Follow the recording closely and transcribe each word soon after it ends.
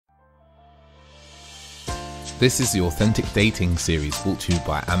This is the Authentic Dating series brought to you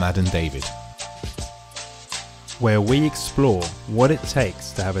by Ahmad and David, where we explore what it takes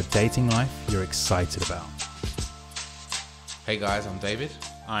to have a dating life you're excited about. Hey guys, I'm David.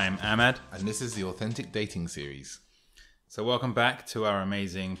 I'm Ahmad. And this is the Authentic Dating series. So welcome back to our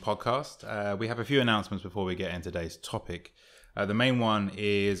amazing podcast. We have a few announcements before we get into today's topic. The main one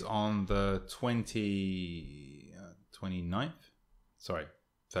is on the 29th. Sorry,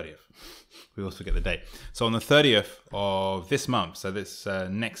 30th. We always forget the date. So on the 30th of this month, so this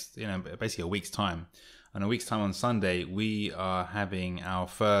next, basically a week's time, and a week's time on Sunday, we are having our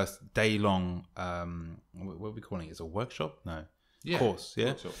first day-long, what are we calling it? Is it a workshop? No. Yeah. Course, yeah?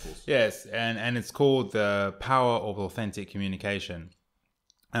 Workshop course. Yes, and it's called The Power of Authentic Communication.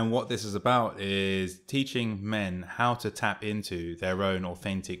 And what this is about is teaching men how to tap into their own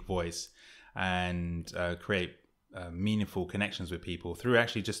authentic voice and create meaningful connections with people through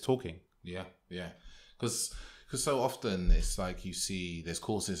actually just talking. Yeah. Because so often it's like you see there's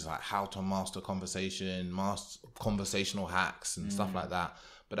courses like how to master conversation, master conversational hacks and stuff like that.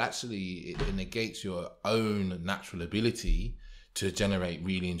 But actually it negates your own natural ability to generate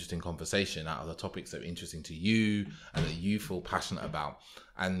really interesting conversation out of the topics that are interesting to you and that you feel passionate about.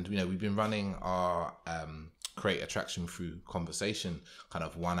 And, we've been running our Create Attraction Through Conversation kind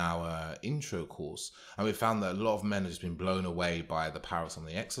of 1 hour intro course. And we found that a lot of men have just been blown away by the power of some of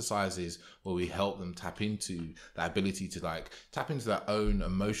the exercises where we help them tap into that ability to tap into their own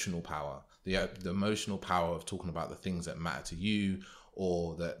emotional power, the emotional power of talking about the things that matter to you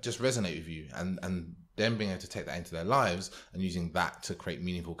or that just resonate with you, and then being able to take that into their lives and using that to create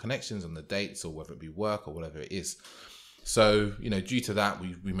meaningful connections on the dates or whether it be work or whatever it is. So, due to that,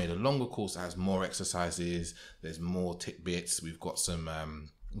 we made a longer course that has more exercises. There's more tidbits. We've got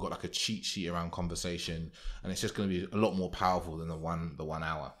we've got like a cheat sheet around conversation, and it's just going to be a lot more powerful than the 1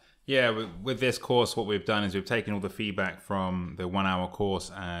 hour. Yeah, with this course, what we've done is we've taken all the feedback from the 1 hour course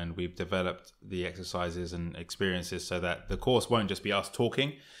and we've developed the exercises and experiences so that the course won't just be us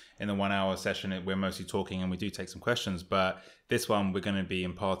talking. In the 1 hour session, we're mostly talking and we do take some questions, but this one we're going to be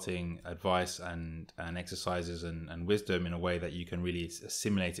imparting advice and exercises and wisdom in a way that you can really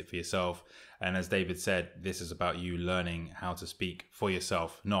assimilate it for yourself. And as David said, this is about you learning how to speak for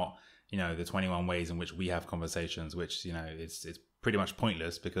yourself, not the 21 ways in which we have conversations, which it's pretty much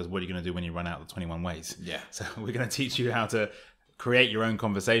pointless because what are you going to do when you run out of the 21 ways? Yeah. So we're going to teach you how to create your own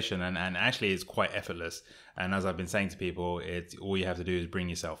conversation, and actually it's quite effortless. And as I've been saying to people, it's all you have to do is bring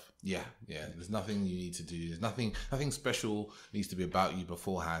yourself. Yeah. There's nothing you need to do. There's nothing special needs to be about you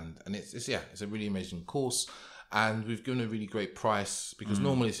beforehand. And it's a really amazing course. And we've given a really great price because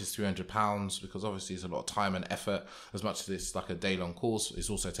normally it's just £300 because obviously it's a lot of time and effort. As much as it's like a day-long course,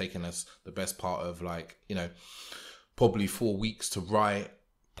 it's also taken us the best part of probably 4 weeks to write.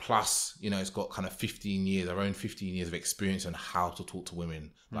 Plus, it's got kind of 15 years of experience on how to talk to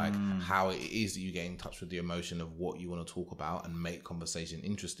women, how it is that you get in touch with the emotion of what you want to talk about and make conversation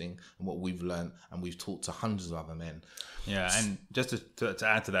interesting, and what we've learned and we've talked to hundreds of other men. Yeah, and just to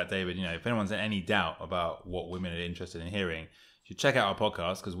add to that, David, if anyone's in any doubt about what women are interested in hearing, you should check out our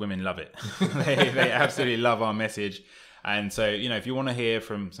podcast because women love it. they absolutely love our message. And so, if you want to hear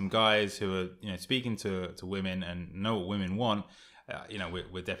from some guys who are, speaking to women and know what women want,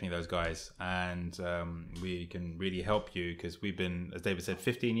 we're definitely those guys, and we can really help you because we've been, as David said,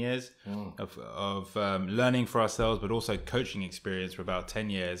 15 years of learning for ourselves, but also coaching experience for about 10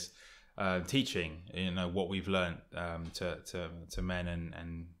 years, teaching, what we've learned to men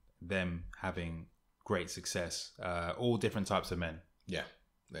and them having great success, all different types of men. Yeah,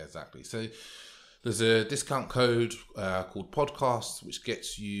 exactly. So there's a discount code called podcast, which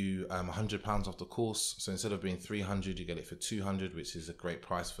gets you £100 off the course. So instead of being £300, you get it for £200, which is a great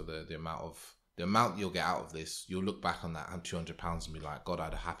price for the amount you'll get out of this. You'll look back on that £200 and be like, God,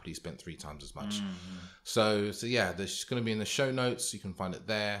 I'd have happily spent 3 times as much. So yeah, there's going to be in the show notes. You can find it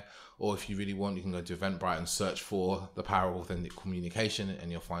there. Or if you really want, you can go to Eventbrite and search for The Power of Authentic Communication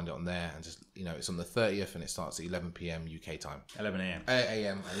and you'll find it on there. And just, it's on the 30th and it starts at 11 p.m. UK time. 11 a.m.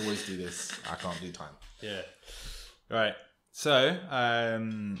 a.m. I always do this. I can't do time. Yeah. Right. So,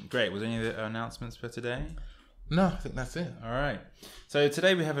 great. Was there any other announcements for today? No, I think that's it. All right. So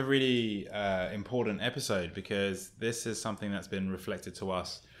today we have a really important episode because this is something that's been reflected to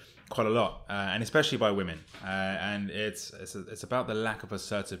us quite a lot, and especially by women. And it's about the lack of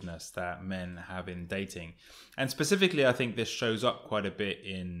assertiveness that men have in dating. And specifically, I think this shows up quite a bit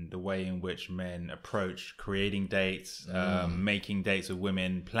in the way in which men approach creating dates, making dates with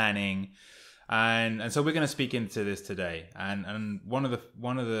women, planning. And so we're going to speak into this today. And one of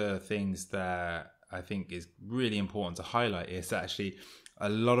the things that I think is really important to highlight is that actually a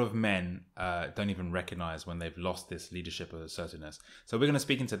lot of men don't even recognize when they've lost this leadership or assertiveness. So we're going to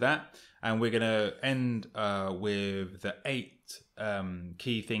speak into that, and we're going to end with the 8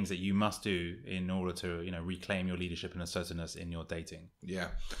 key things that you must do in order to, reclaim your leadership and assertiveness in your dating. Yeah,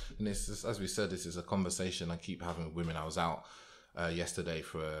 and this is, as we said, this is a conversation I keep having with women. I was out yesterday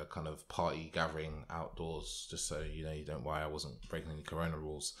for a kind of party gathering outdoors, just so you don't worry, I wasn't breaking any corona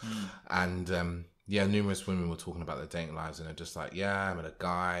rules. And numerous women were talking about their dating lives, and they're just like, I met a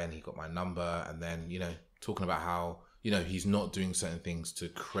guy and he got my number, and then talking about how he's not doing certain things to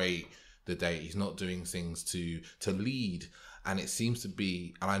create the date, he's not doing things to lead. And it seems to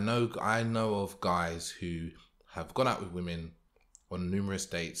be, and I know of guys who have gone out with women on numerous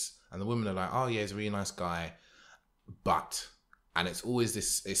dates, and the women are like, oh yeah, he's a really nice guy, but, and it's always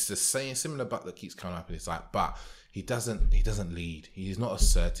this, it's the same similar but that keeps coming up, and it's like, but he doesn't lead, he's not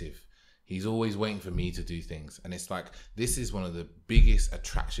assertive, he's always waiting for me to do things. And it's like, this is one of the biggest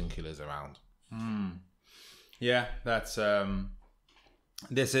attraction killers around. Yeah, that's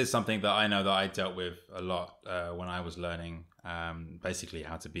this is something that I know that I dealt with a lot when I was learning basically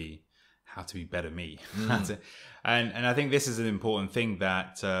how to be better me. And I think this is an important thing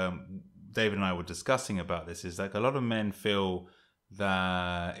that David and I were discussing about this, is like a lot of men feel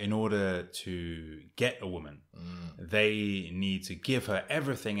that in order to get a woman, they need to give her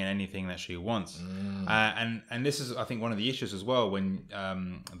everything and anything that she wants. And this is, I think, one of the issues as well, when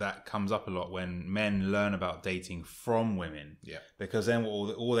that comes up a lot when men learn about dating from women. Yeah. Because then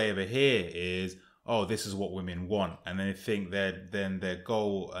all they ever hear is, oh, this is what women want. And they think then their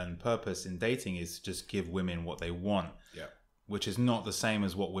goal and purpose in dating is to just give women what they want. Yeah. Which is not the same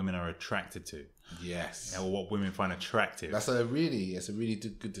as what women are attracted to. Yes. Or what women find attractive. It's a really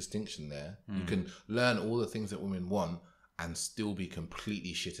good distinction there. You can learn all the things that women want and still be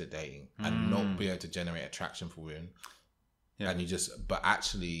completely shit at dating and not be able to generate attraction for women. Yeah. And but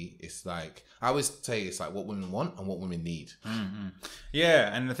actually it's like, I always say it's like what women want and what women need.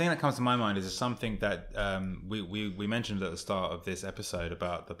 Yeah. And the thing that comes to my mind is something that we mentioned at the start of this episode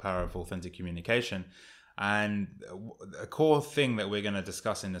about the power of authentic communication. And a core thing that we're going to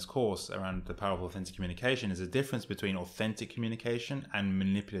discuss in this course around the power of authentic communication is the difference between authentic communication and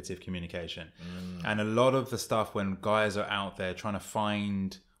manipulative communication. And a lot of the stuff when guys are out there trying to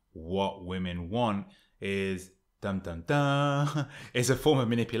find what women want is it's a form of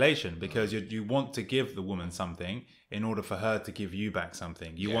manipulation, because you want to give the woman something in order for her to give you back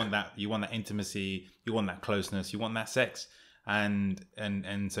something. You want that intimacy, you want that closeness, you want that sex, and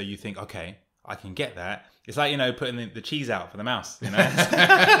so you think, okay, I can get that. It's like, putting the cheese out for the mouse, It's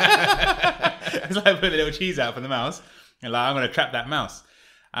like putting the little cheese out for the mouse, and like, I'm going to trap that mouse.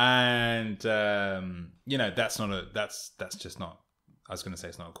 And, that's just not, I was going to say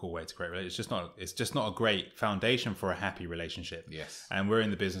it's not a cool way to create a relationship. It's just not a great foundation for a happy relationship. Yes. And we're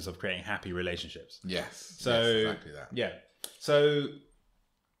in the business of creating happy relationships. Yes. So, exactly that. Yeah. So,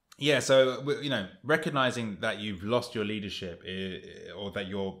 recognizing that you've lost your leadership, or that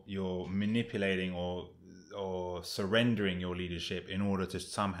you're manipulating or surrendering your leadership in order to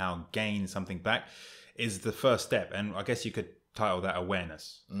somehow gain something back, is the first step. And I guess you could title that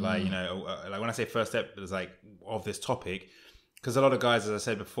awareness. Like, like when I say first step, it's like of this topic, because a lot of guys, as I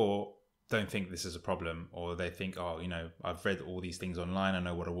said before, don't think this is a problem, or they think, oh, I've read all these things online, I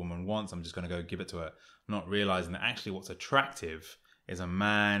know what a woman wants, I'm just going to go give it to her, not realizing that actually what's attractive is a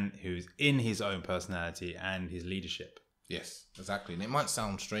man who's in his own personality and his leadership. Yes, exactly. And it might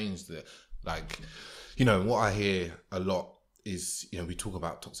sound strange that, like, what I hear a lot is, we talk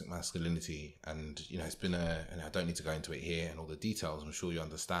about toxic masculinity, and, it's been and I don't need to go into it here and all the details, I'm sure you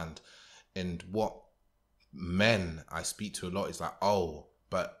understand. And what men I speak to a lot is like, oh,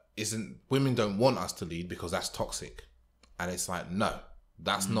 but women don't want us to lead because that's toxic. And it's like, no,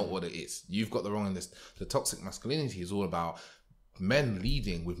 that's not what it is. You've got the wrong in this. The toxic masculinity is all about men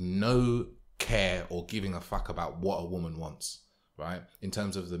leading with no care or giving a fuck about what a woman wants, right? In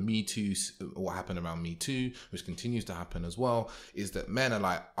terms of the Me Too, what happened around Me Too, which continues to happen as well, is that men are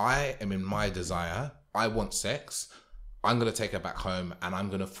like, I am in my desire, I want sex, I'm going to take her back home and I'm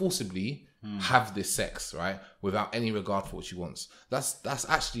going to forcibly have this sex, right? Without any regard for what she wants. That's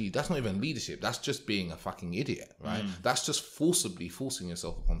not even leadership. That's just being a fucking idiot, right? That's just forcibly forcing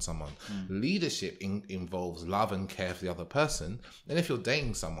yourself upon someone. Leadership involves love and care for the other person. And if you're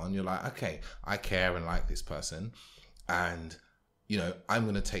dating someone, you're like, okay, I care and like this person, and I'm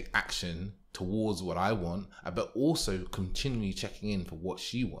going to take action towards what I want, but also continually checking in for what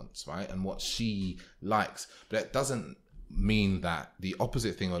she wants, right? And what she likes. But it doesn't mean that the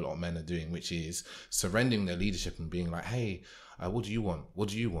opposite thing a lot of men are doing, which is surrendering their leadership and being like, hey, what do you want? What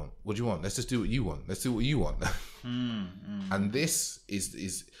do you want? What do you want? Let's just do what you want. Let's do what you want. And this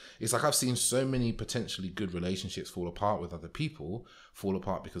is it's like I've seen so many potentially good relationships fall apart with other people, fall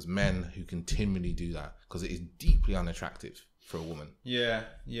apart because men who continually do that, because it is deeply unattractive for a woman. Yeah.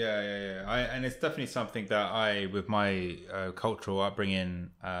 And it's definitely something that I, with my cultural upbringing,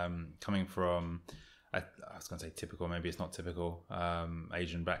 coming from, I was going to say typical, maybe it's not typical,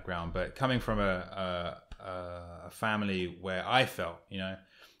 Asian background, but coming from a family where I felt,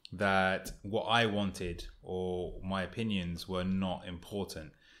 that what I wanted or my opinions were not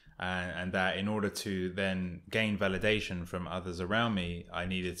important. And that in order to then gain validation from others around me, I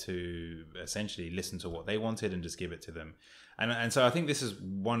needed to essentially listen to what they wanted and just give it to them. And so I think this is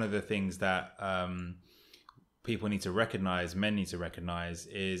one of the things that people need to recognize, men need to recognize,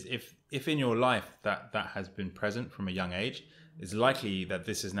 is if in your life that has been present from a young age, it's likely that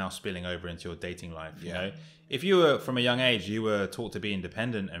this is now spilling over into your dating life. If you were from a young age, you were taught to be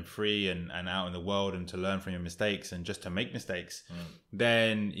independent and free and out in the world and to learn from your mistakes and just to make mistakes,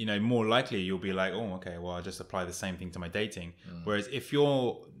 then more likely you'll be like, oh, okay, well, I'll just apply the same thing to my dating. Whereas if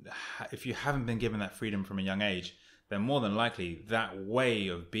you haven't been given that freedom from a young age, then more than likely that way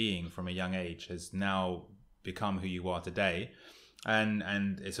of being from a young age has now become who you are today.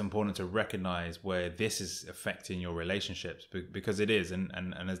 And it's important to recognize where this is affecting your relationships, because it is.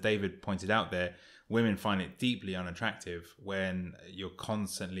 And as David pointed out there, women find it deeply unattractive when you're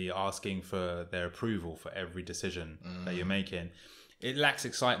constantly asking for their approval for every decision that you're making. It lacks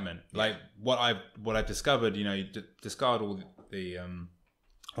excitement. Like what I've discovered, you discard all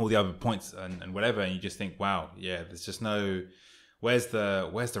the other points and whatever, and you just think, wow, there's just no. Where's the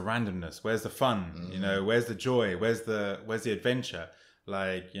randomness? Where's the fun? Where's the joy? Where's the adventure?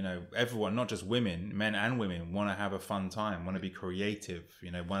 Like, everyone, not just women, men and women, want to have a fun time, want to be creative,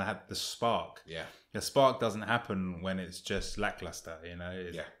 want to have the spark. Yeah. The spark doesn't happen when it's just lackluster,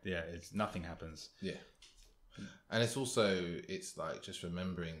 it's nothing happens. Yeah. And it's like just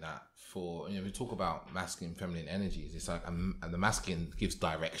remembering that for, we talk about masculine, feminine energies. It's like, and the masculine gives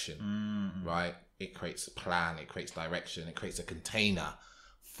direction, right? It creates a plan, it creates direction, it creates a container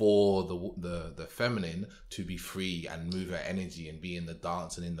for the feminine to be free and move her energy and be in the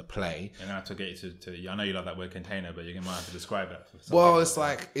dance and in the play. And I have to get you to I know you love that word container, but you might have to describe it. Well, it's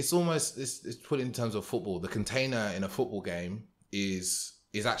like, it's almost, it's put in terms of football. The container in a football game is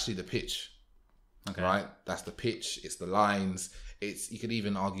actually the pitch. Okay. Right? That's the pitch, it's the lines, you could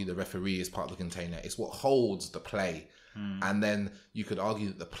even argue the referee is part of the container. It's what holds the play. And then you could argue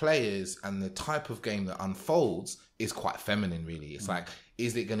that the players and the type of game that unfolds is quite feminine, really. It's like,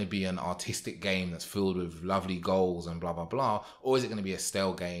 is it going to be an artistic game that's filled with lovely goals and blah, blah, blah? Or is it going to be a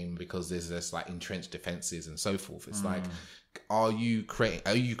stale game because there's this like entrenched defenses and so forth? It's like, are you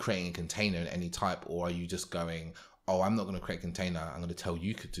creating a container in any type, or are you just going, oh, I'm not going to create a container, I'm going to tell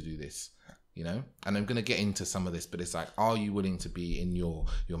you to do this? And I'm going to get into some of this, but it's like, are you willing to be in your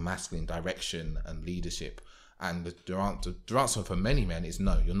masculine direction and leadership? And the answer for many men is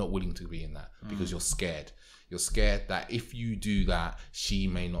no, you're not willing to be in that because you're scared. You're scared that if you do that, she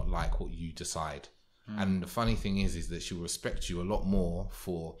may not like what you decide. And the funny thing is that she'll respect you a lot more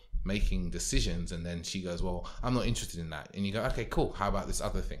for making decisions. And then she goes, well, I'm not interested in that. And you go, okay, cool. How about this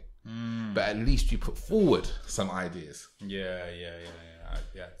other thing? But at least you put forward some ideas. Yeah,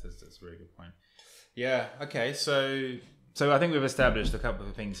 that's a very good point. Yeah, okay, so I think we've established a couple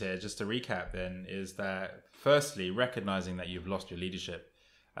of things here. Just to recap then, is that firstly, recognizing that you've lost your leadership,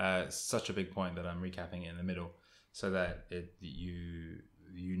 such a big point that I'm recapping it in the middle, so that you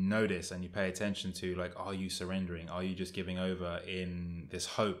notice and you pay attention to, like, are you surrendering? Are you just giving over in this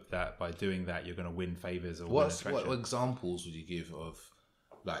hope that by doing that you're going to win favors or win attraction? What examples would you give of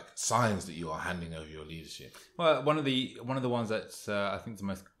like signs that you are handing over your leadership? Well, one of the ones that's I think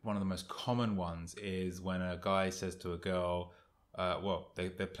one of the most common ones is when a guy says to a girl,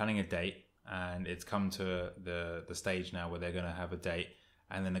 they're planning a date and it's come to the stage now where they're going to have a date,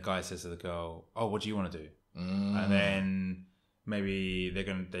 and then the guy says to the girl, oh, what do you want to do? And then maybe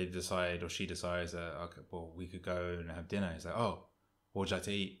they decide, or she decides that, okay, well, we could go and have dinner. He's like, oh, what would you like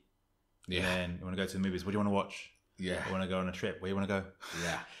to eat? Yeah. And then you want to go to the movies. What do you want to watch? Yeah. I want to go on a trip. Where do you want to go?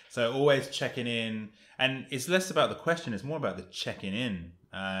 Yeah. So always checking in. And it's less about the question. It's more about the checking in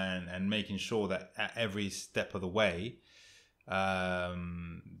and making sure that at every step of the way, that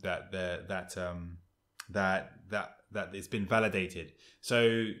it's been validated. So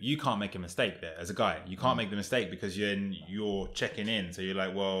you can't make a mistake there as a guy. You can't make the mistake because you're checking in. So you're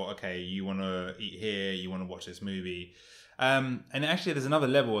like, well, okay, you want to eat here. You want to watch this movie. And actually, there's another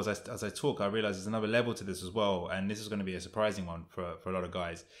level. As I talk, I realize there's another level to this as well. And this is going to be a surprising one for a lot of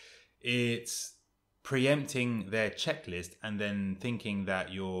guys. It's preempting their checklist and then thinking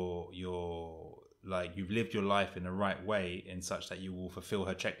that you're like you've lived your life in the right way in such that you will fulfill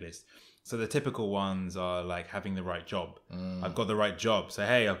her checklist. So the typical ones are like having the right job. I've got the right job. So,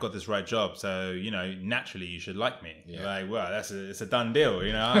 hey, I've got this right job. So, naturally you should like me. Yeah. Like, well, it's a done deal.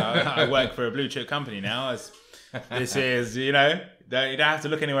 I work for a blue chip company now. This is, you don't have to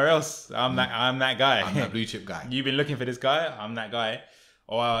look anywhere else. I'm that guy. I'm that blue chip guy. You've been looking for this guy. I'm that guy.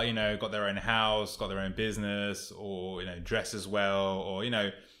 Or, got their own house, got their own business, or, dress as well. Or,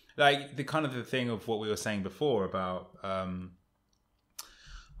 like the kind of the thing of what we were saying before about,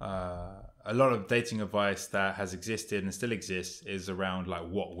 a lot of dating advice that has existed and still exists is around like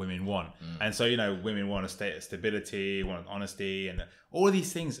what women want. And so, women want a state of stability, want honesty, and all of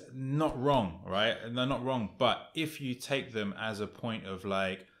these things, not wrong, right? And they're not wrong. But if you take them as a point of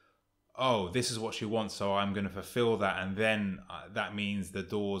like, oh, this is what she wants, so I'm going to fulfill that. And then that means the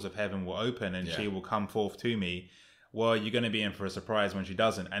doors of heaven will open and she will come forth to me. Well, you're going to be in for a surprise when she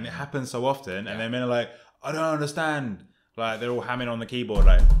doesn't. And it happens so often. And then men are like, I don't understand. Like, they're all hamming on the keyboard,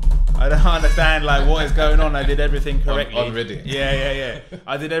 like, I don't understand, like, what is going on? I did everything correctly. On Reddit. Yeah.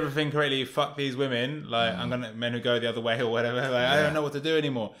 I did everything correctly. Fuck these women. Like, men who go the other way or whatever. Like, I don't know what to do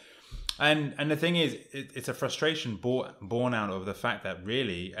anymore. And the thing is, it's a frustration born out of the fact that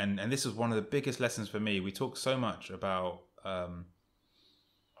really, and this is one of the biggest lessons for me. We talk so much about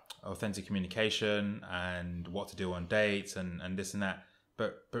authentic communication and what to do on dates and this and that.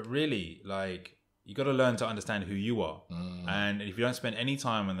 But really, like, you got to learn to understand who you are. And if you don't spend any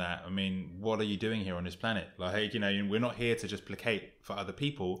time on that, I mean, what are you doing here on this planet? Like, we're not here to just placate for other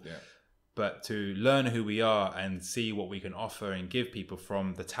people, but to learn who we are and see what we can offer and give people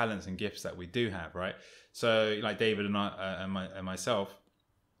from the talents and gifts that we do have, right? So like David and I and myself,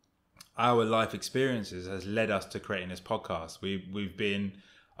 our life experiences has led us to creating this podcast. We've been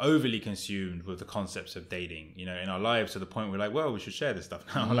overly consumed with the concepts of dating, in our lives, to the point we're like, well, we should share this stuff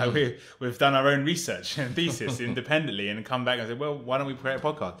now. Like we've done our own research and thesis independently and come back and say, well, why don't we create a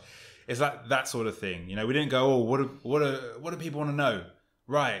podcast? It's like that sort of thing. We didn't go, oh, what do people want to know?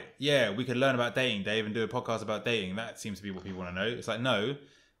 Right. Yeah. We could learn about dating, Dave, and do a podcast about dating. That seems to be what people want to know. It's like, no,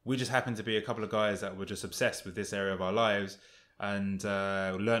 we just happen to be a couple of guys that were just obsessed with this area of our lives and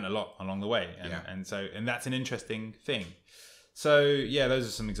learned a lot along the way. And that's an interesting thing. So yeah, those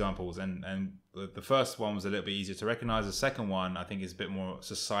are some examples, and the first one was a little bit easier to recognize. The second one, I think, is a bit more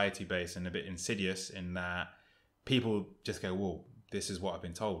society based and a bit insidious in that people just go, well, this is what I've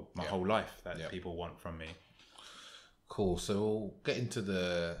been told my whole life that people want from me. Cool. So we'll get into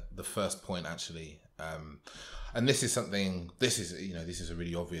the first point actually, and this is a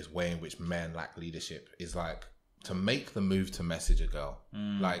really obvious way in which men lack leadership, is like to make the move to message a girl,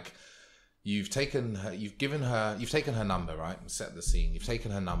 like. You've taken her number, right? Set the scene. You've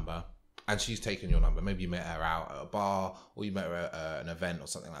taken her number and she's taken your number. Maybe you met her out at a bar or you met her at an event or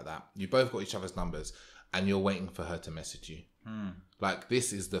something like that. You both got each other's numbers and you're waiting for her to message you. Like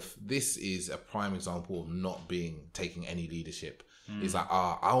this is a prime example of not taking any leadership. It's like,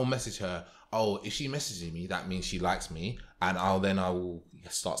 I'll message her. Oh, if she messages me, that means she likes me, and I will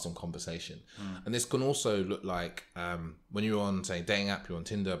start some conversation. And this can also look like when you're on, say, dating app, you're on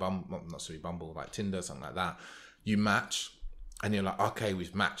Tinder, Bumble, like Tinder, something like that. You match, and you're like, okay,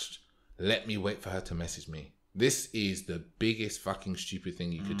 we've matched. Let me wait for her to message me. This is the biggest fucking stupid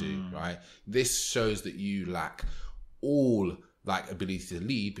thing you could do, right? This shows that you lack all like ability to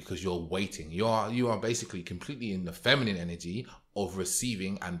lead because you're waiting. You are basically completely in the feminine energy of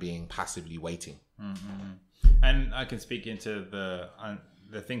receiving and being passively waiting. And I can speak into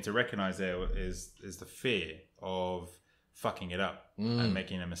the thing to recognize there is the fear of fucking it up and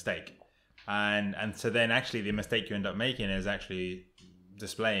making a mistake. And so then actually the mistake you end up making is actually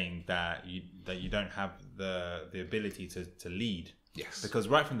displaying that you don't have the ability to lead. Yes. Because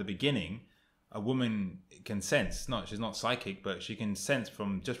right from the beginning, a woman can sense, she's not psychic, but she can sense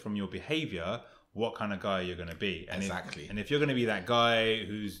from your behavior what kind of guy you're going to be. And exactly. If you're going to be that guy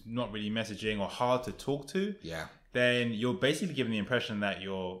who's not really messaging or hard to talk to, then you're basically giving the impression that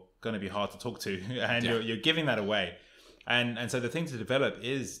you're going to be hard to talk to, and you're giving that away. And so the thing to develop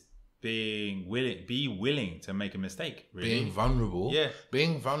is be willing to make a mistake, really.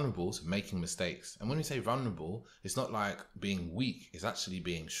 Being vulnerable to making mistakes. And when we say vulnerable, it's not like being weak, it's actually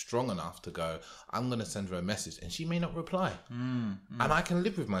being strong enough to go, I'm going to send her a message and she may not reply. And I can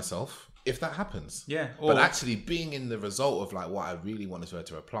live with myself if that happens. But actually being in the result of like what I really wanted her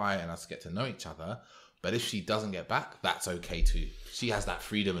to reply and us get to know each other. But if she doesn't get back, that's okay too. She has that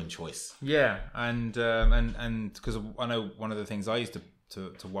freedom and choice. Yeah. And because I know one of the things I used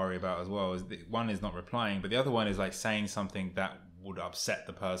to worry about as well is one is not replying, but the other one is like saying something that would upset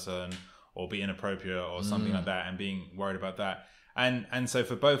the person or be inappropriate or something like that, and being worried about that. And so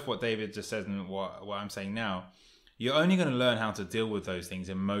for both what David just said and what I'm saying now, you're only going to learn how to deal with those things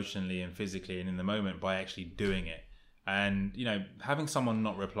emotionally and physically and in the moment by actually doing it. And, you know, having someone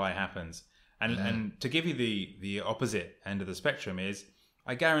not reply happens. And to give you the opposite end of the spectrum is,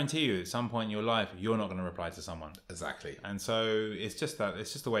 I guarantee you at some point in your life, you're not going to reply to someone. Exactly. And so it's just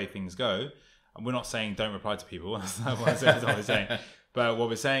the way things go. And we're not saying don't reply to people. That's not what we're saying. But what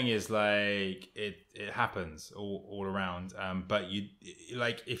we're saying is, like, it happens all around. But you,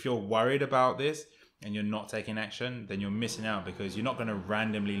 like, if you're worried about this and you're not taking action, then you're missing out, because you're not going to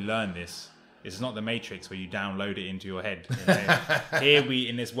randomly learn this. It's not the Matrix where you download it into your head. You know? Here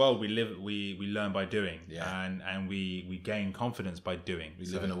in this world, we learn by doing, and we gain confidence by doing. We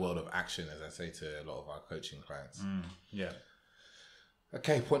live in a world of action, as I say to a lot of our coaching clients. Yeah.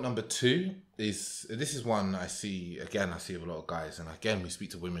 Okay, point number 2 is, this is one I see with a lot of guys, and again, we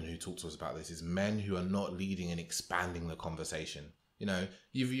speak to women who talk to us about this, is men who are not leading and expanding the conversation. You know,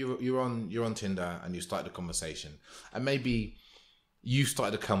 you're on Tinder and you start the conversation, and maybe you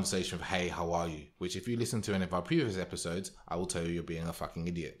started a conversation with, hey, how are you? Which, if you listen to any of our previous episodes, I will tell you you're being a fucking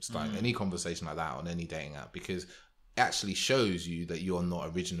idiot starting any conversation like that on any dating app, because it actually shows you that you're not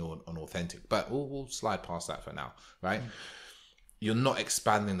original and authentic. But we'll slide past that for now, right? You're not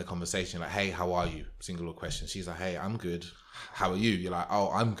expanding the conversation. Like, hey, how are you? Singular question. She's like, hey, I'm good. How are you? You're like, oh,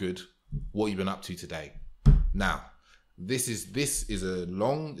 I'm good. What have you been up to today? Now, this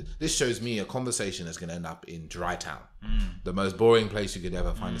shows me a conversation that's going to end up in Dry Town, the most boring place you could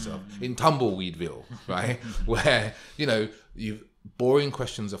ever find yourself, in Tumbleweedville, right? Where, you know, boring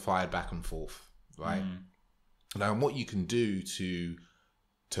questions are fired back and forth, right? Now, what you can do to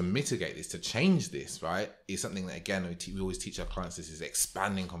mitigate this, to change this, right, is something that, again, we always teach our clients. This is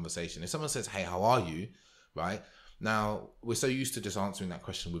expanding conversation. If someone says, hey, how are you, right? Now, we're so used to just answering that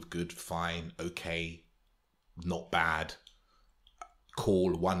question with good, fine, okay, not bad,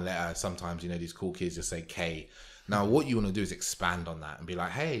 cool, one letter. Sometimes, you know, these cool kids just say K. Now, what you want to do is expand on that and be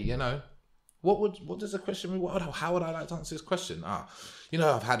like, hey, you know, what does the question mean? How would I like to answer this question? You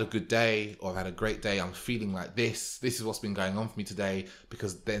know, I've had a good day, or I've had a great day. I'm feeling like this. This is what's been going on for me today.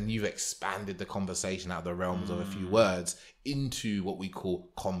 Because then you've expanded the conversation out of the realms of a few words into what we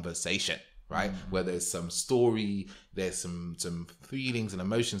call conversation, right? Where there's some story, there's some feelings and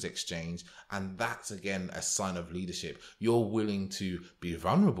emotions exchange. And that's, again, a sign of leadership. You're willing to be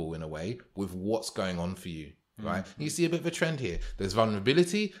vulnerable in a way with what's going on for you. Right, you see a bit of a trend here. There's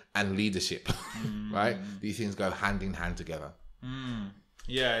vulnerability and leadership, right? These things go hand in hand together.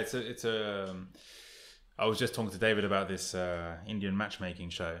 Yeah, it's a. I was just talking to David about this Indian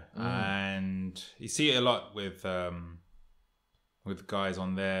matchmaking show, and you see it a lot with guys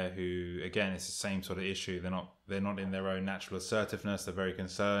on there who, again, it's the same sort of issue. They're not in their own natural assertiveness. They're very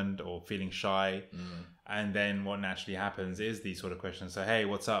concerned or feeling shy, and then what naturally happens is these sort of questions. So, hey,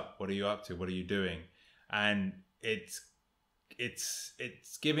 what's up? What are you up to? What are you doing? And it's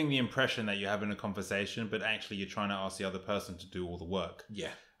giving the impression that you're having a conversation, but actually you're trying to ask the other person to do all the work.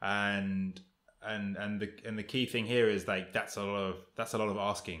 Yeah. And the key thing here is, like, that's a lot of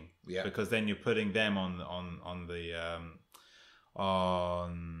asking. Yeah. Because then you're putting them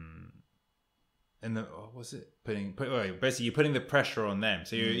basically you're putting the pressure on them.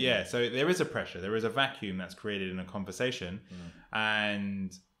 So so there is a pressure. There is a vacuum that's created in a conversation,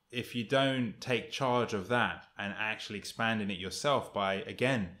 and if you don't take charge of that and actually expanding it yourself by,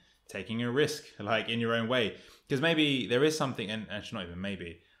 again, taking a risk, like, in your own way, because maybe there is something, and actually not even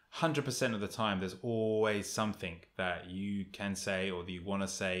maybe, 100% of the time, there's always something that you can say or that you want to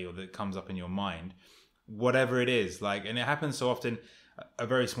say or that comes up in your mind, whatever it is, like, and it happens so often. A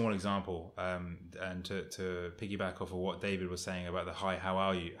very small example, and to piggyback off of what David was saying about the hi, how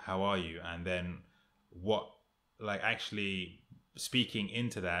are you, and then what, like, actually speaking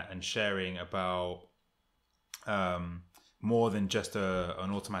into that and sharing about more than just an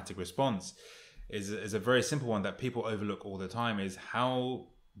automatic response is a very simple one that people overlook all the time, is how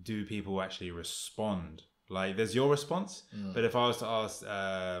do people actually respond? Like, there's your response, but if I was to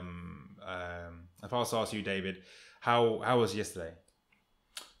ask you, David, how was yesterday?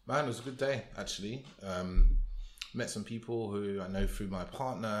 Man, it was a good day, actually. Met some people who I know through my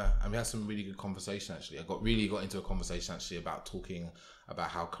partner, and we had some really good conversation, actually. I got into a conversation, actually, about talking about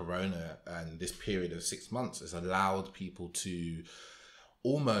how Corona and this period of 6 months has allowed people to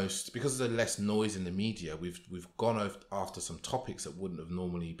almost, because there's less noise in the media, we've gone after some topics that wouldn't have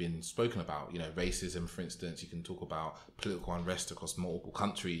normally been spoken about. You know, racism, for instance. You can talk about political unrest across multiple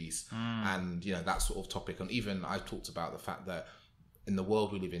countries, and, you know, that sort of topic. And even I've talked about the fact that in the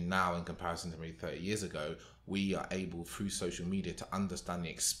world we live in now, in comparison to maybe 30 years ago, we are able through social media to understand the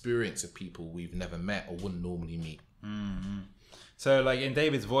experience of people we've never met or wouldn't normally meet. Mm-hmm. So like in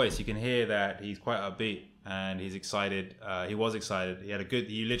David's voice, you can hear that he's quite upbeat and he's excited. He was excited.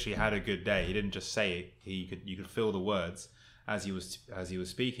 He literally had a good day. He didn't just say it. You could feel the words as he was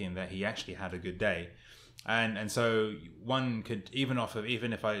speaking that he actually had a good day. And so one could even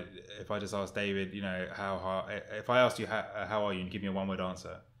if I just asked David, you know, if I asked you how are you, and give me a one-word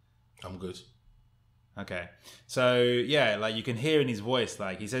answer. I'm good. Okay, so yeah, like you can hear in his voice,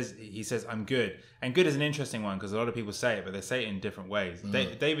 like he says I'm good, and good is an interesting one because a lot of people say it, but they say it in different ways.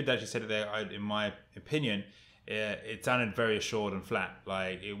 David actually said it there. In my opinion, it sounded very assured and flat.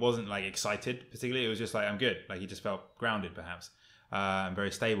 Like it wasn't like excited particularly. It was just like I'm good. Like he just felt grounded, perhaps, and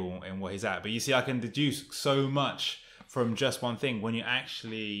very stable in what he's at. But you see, I can deduce so much from just one thing when you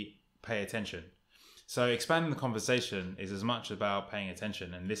actually pay attention. So expanding the conversation is as much about paying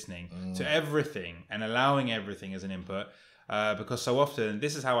attention and listening to everything and allowing everything as an input. Because so often,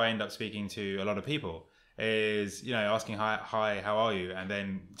 this is how I end up speaking to a lot of people, is, you know, asking, hi, how are you? And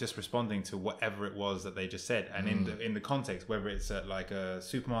then just responding to whatever it was that they just said. And in the context, whether it's at like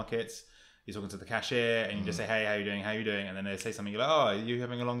supermarkets, you're talking to the cashier and you just say, hey, how you doing? And then they say something, you're like, oh, are you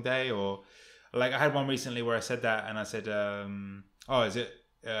having a long day? Or like I had one recently where I said that and I said, oh, is it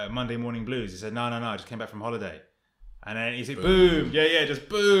Monday morning blues? He said, no, I just came back from holiday. And then he said, boom. Yeah, just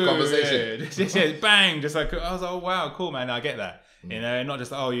boom. Conversation. Yeah, bang. Just like, I was like, oh, wow, cool, man. I get that. You know, not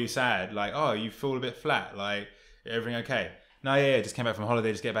just, oh, you sad. Like, oh, you feel a bit flat. Like, everything okay? No, yeah, just came back from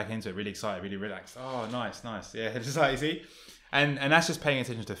holiday. Just get back into it. Really excited, really relaxed. Oh, nice. Yeah, just like, you see? And that's just paying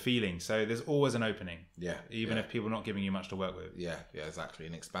attention to feelings. So there's always an opening. Yeah. Even if people are not giving you much to work with. Yeah, exactly.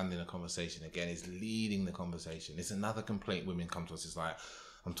 And expanding the conversation, again, is leading the conversation. It's another complaint women come to us. It's like,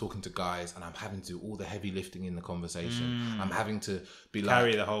 I'm talking to guys and I'm having to do all the heavy lifting in the conversation. I'm having to be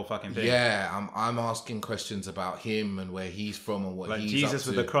carry the whole fucking thing. Yeah, I'm asking questions about him and where he's from and what like he's Jesus up to.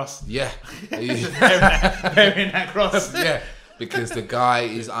 with the cross. Yeah. Bearing that cross. Yeah. Because the guy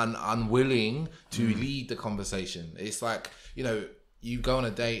is unwilling to lead the conversation. It's like, you know, you go on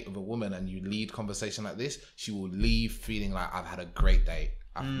a date with a woman and you lead conversation like this, she will leave feeling like, I've had a great day.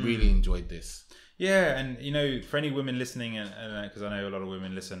 I've really enjoyed this. Yeah, and you know, for any women listening, and because I know a lot of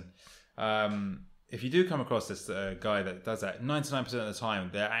women listen, if you do come across this guy that does that, 99% of the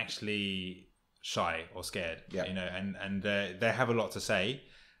time they're actually shy or scared. Yeah. You know, and they have a lot to say,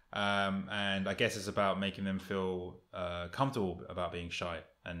 and I guess it's about making them feel comfortable about being shy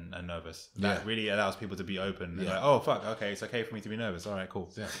and nervous. That really allows people to be open. And like, oh fuck, okay, it's okay for me to be nervous. All right,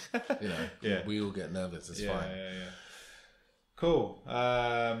 cool. Yeah. You know, we all get nervous. It's fine. Yeah. Cool.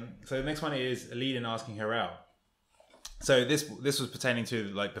 So the next one is lead in asking her out. So this was pertaining to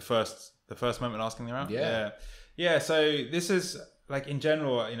like the first moment asking her out. Yeah. So this is like in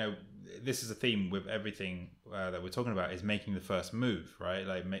general, you know, this is a theme with everything that we're talking about is making the first move, right?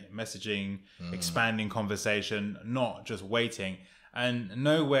 Like messaging, expanding conversation, not just waiting. And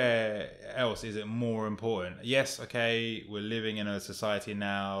nowhere else is it more important. Yes, okay, we're living in a society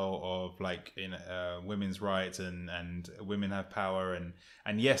now of like in women's rights and women have power and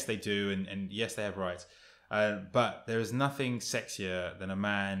yes they do and yes they have rights. But there is nothing sexier than a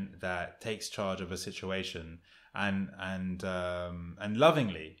man that takes charge of a situation and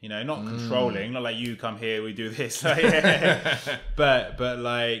lovingly, you know, not controlling, not like you come here, we do this, but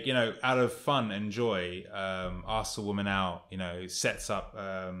like, you know, out of fun and joy, asks a woman out, you know, sets up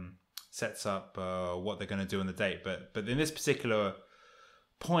what they're going to do on the date. But in this particular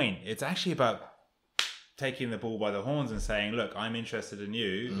point, it's actually about taking the bull by the horns and saying, look, I'm interested in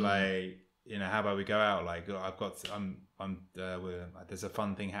you, like, you know, how about we go out? Like, there's a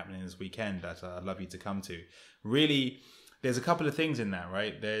fun thing happening this weekend that I'd love you to come to. Really, there's a couple of things in that,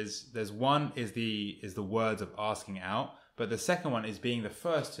 right? There's one is the words of asking out, but the second one is being the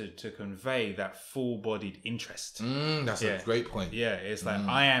first to convey that full-bodied interest. That's a great point. Yeah, it's like,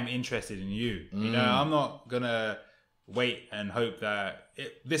 I am interested in you. You know, I'm not gonna wait and hope that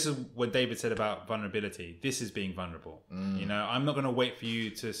this is what David said about vulnerability. This is being vulnerable. You know, I'm not going to wait for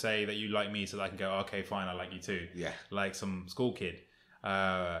you to say that you like me so that I can go, okay, fine, I like you too. Yeah. Like some school kid.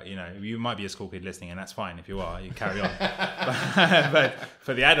 You know, you might be a school kid listening and that's fine. If you are, you carry on. but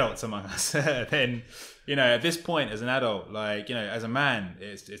for the adults among us, then, you know, at this point as an adult, like, you know, as a man,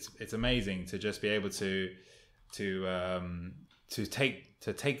 it's amazing to just be able to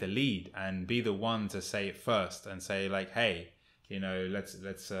take the lead and be the one to say it first and say like, hey, you know,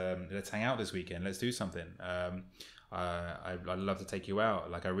 let's hang out this weekend. Let's do something. I'd love to take you out.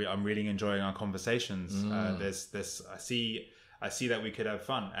 Like I'm really enjoying our conversations. I see I see that we could have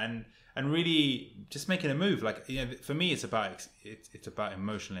fun, and really just making a move. Like, you know, for me, it's about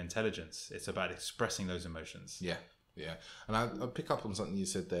emotional intelligence. It's about expressing those emotions. Yeah. Yeah. And I pick up on something you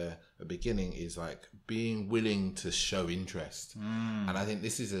said there at the beginning, is like being willing to show interest. And I think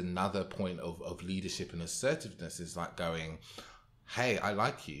this is another point of leadership and assertiveness, is like going, hey, I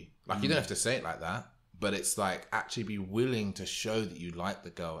like you. Like, you don't have to say it like that, but it's like actually be willing to show that you like the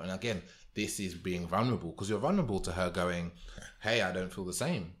girl. And again, this is being vulnerable, because you're vulnerable to her going, hey, I don't feel the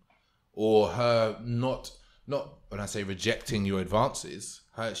same. Or her not when I say rejecting your advances,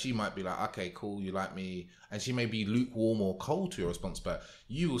 she might be like, okay, cool, you like me. And she may be lukewarm or cold to your response, but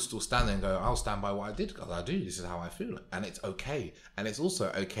you will still stand there and go, I'll stand by what I did, because I do. This is how I feel. And it's okay. And it's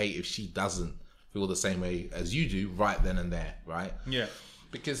also okay if she doesn't feel the same way as you do right then and there, right? Yeah.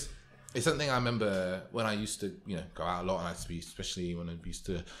 Because it's something I remember when I used to, you know, go out a lot, and I used to be, especially when I used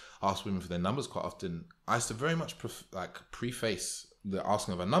to ask women for their numbers quite often, I used to very much preface the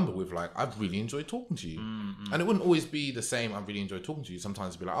asking of a number with like, I've really enjoyed talking to you. And it wouldn't always be the same, I've really enjoyed talking to you. Sometimes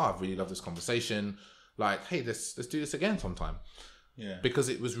it'd be like, oh, I've really loved this conversation. Like, hey, let's do this again sometime. Yeah. Because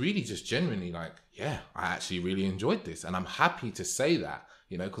it was really just genuinely like, yeah, I actually really enjoyed this. And I'm happy to say that,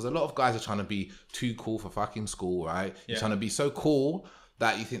 you know, because a lot of guys are trying to be too cool for fucking school, right? You're trying to be so cool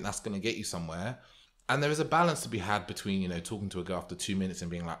that you think that's going to get you somewhere. And there is a balance to be had between, you know, talking to a girl after 2 minutes and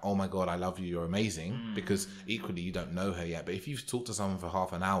being like, oh my God, I love you, you're amazing. Because equally, you don't know her yet. But if you've talked to someone for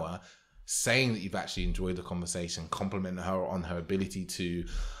half an hour, saying that you've actually enjoyed the conversation, complimenting her on her ability to,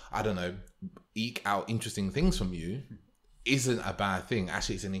 I don't know, eke out interesting things from you, isn't a bad thing.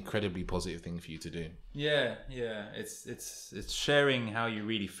 Actually, it's an incredibly positive thing for you to do. Yeah. It's sharing how you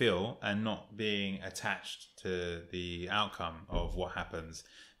really feel and not being attached to the outcome of what happens,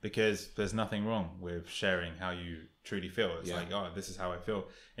 because there's nothing wrong with sharing how you truly feel. It's like, oh, this is how I feel.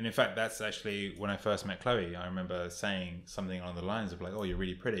 And in fact, that's actually when I first met Chloe, I remember saying something along the lines of like, oh, you're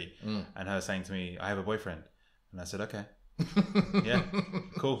really pretty. And her saying to me, I have a boyfriend. And I said, okay. Yeah,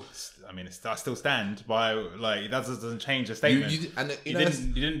 cool. I mean, I still stand by, like, that doesn't change the statement. You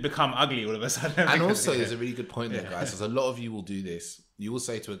didn't become ugly all of a sudden. And also, there's a really good point there, guys. Because a lot of you will do this. You will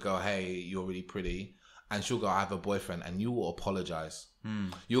say to a girl, hey, you're really pretty. And she'll go, I have a boyfriend. And you will apologize.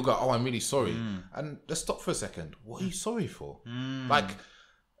 You'll go, oh, I'm really sorry. And let's stop for a second. What are you sorry for? Like,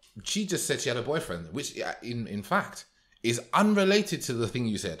 she just said she had a boyfriend, which in fact is unrelated to the thing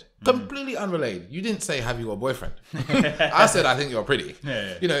you said. Completely unrelated. You didn't say, have you got a boyfriend? I said, I think you're pretty.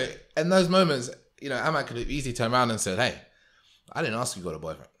 You know, in those moments, you know, Ahmad could have easily turned around and said, hey, I didn't ask you got a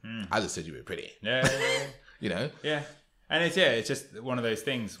boyfriend. I just said you were pretty. You know? Yeah. And it's just one of those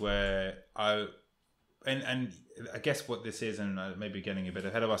things where and I guess what this is, and maybe getting a bit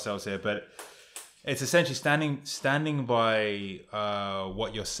ahead of ourselves here, but it's essentially standing by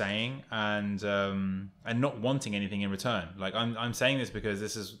what you're saying and not wanting anything in return. Like, I'm saying this because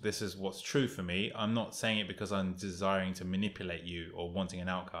this is what's true for me. I'm not saying it because I'm desiring to manipulate you or wanting an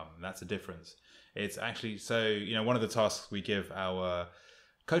outcome. That's a difference. It's actually, so, you know, one of the tasks we give our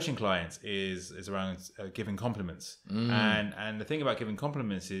coaching clients is around giving compliments. And the thing about giving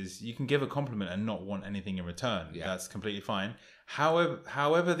compliments is you can give a compliment and not want anything in return. That's completely fine.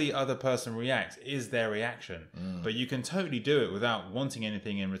 However the other person reacts is their reaction. But you can totally do it without wanting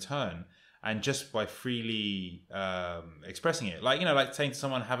anything in return, and just by freely expressing it. Like, you know, like saying to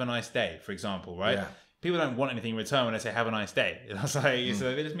someone, have a nice day, for example, right? People don't want anything in return when they say have a nice day. It's like,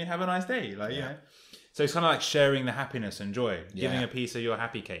 so they just mean have a nice day. Like, you know. So it's kind of like sharing the happiness and joy, giving a piece of your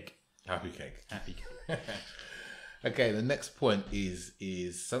happy cake. Happy cake. Okay, the next point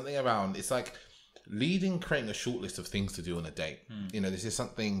is something around, it's like creating a short list of things to do on a date. You know, this is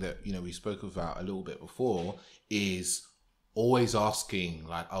something that, you know, we spoke about a little bit before, is always asking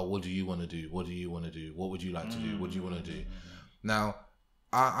like, oh, what do you want to do? What do you want to do? What would you like to do? What do you want to do? Now,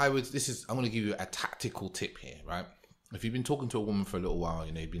 I'm going to give you a tactical tip here, right? If you've been talking to a woman for a little while,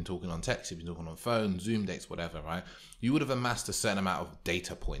 you know, you've been talking on text, you've been talking on phone, Zoom dates, whatever, right? You would have amassed a certain amount of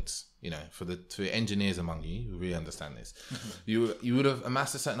data points, you know, for engineers among you who really understand this. You would have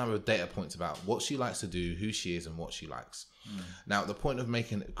amassed a certain number of data points about what she likes to do, who she is, and what she likes. Now, at the point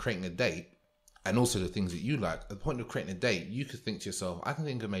of creating a date, and also the things that you like, at the point of creating a date, you could think to yourself, I can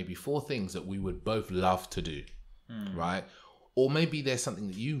think of maybe 4 things that we would both love to do, right? Or maybe there's something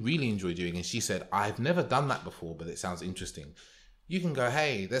that you really enjoy doing and she said, I've never done that before, but it sounds interesting. You can go,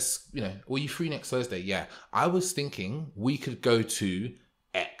 hey, you know, are you free next Thursday? Yeah. I was thinking we could go to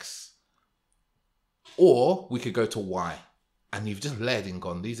X. Or we could go to Y. And you've just led and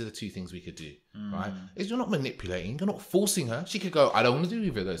gone, these are the 2 things we could do, right? You're not manipulating. You're not forcing her. She could go, I don't want to do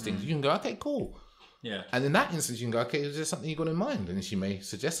either of those things. You can go, okay, cool. Yeah. And in that instance, you can go, okay, is there something you got in mind? And she may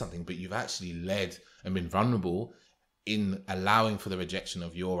suggest something, but you've actually led and been vulnerable in allowing for the rejection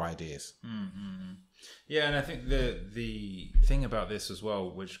of your ideas. Yeah, and I think the thing about this as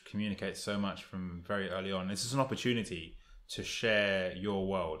well, which communicates so much from very early on, this is an opportunity to share your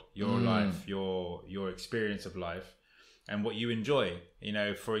world, your life, your experience of life, and what you enjoy. You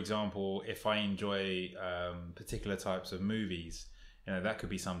know, for example, if I enjoy particular types of movies, you know, that could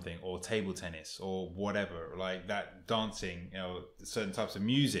be something, or table tennis, or whatever, like that, dancing, you know, certain types of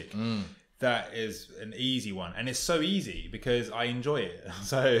music. That is an easy one, and it's so easy because I enjoy it.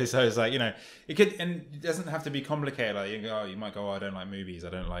 So it's like, you know, it could, and it doesn't have to be complicated. Like you might go, oh, I don't like movies, I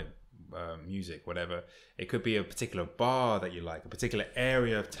don't like music, whatever. It could be a particular bar that you like, a particular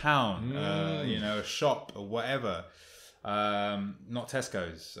area of town, you know, a shop or whatever. Not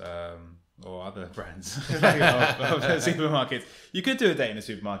Tesco's or other brands of supermarkets. You could do a date in a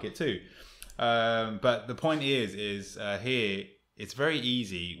supermarket too, but the point is here. It's very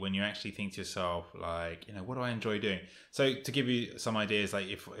easy when you actually think to yourself, like, you know, what do I enjoy doing? So to give you some ideas, like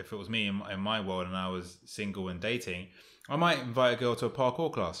if it was me in my world and I was single and dating, I might invite a girl to a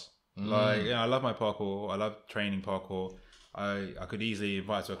parkour class. Like, you know, I love my parkour. I love training parkour. I could easily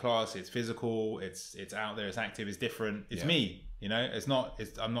invite her to a class. It's physical. It's out there. It's active. It's different. It's me. You know,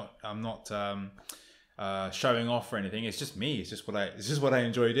 I'm not showing off or anything. It's just me. It's just what I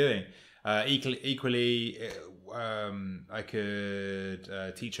enjoy doing. Equally, I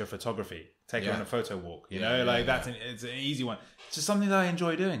could teach her photography, take her on a photo walk. You know, it's an easy one. It's just something that I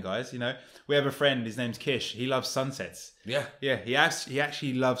enjoy doing, guys. You know, we have a friend. His name's Kish. He loves sunsets. Yeah. He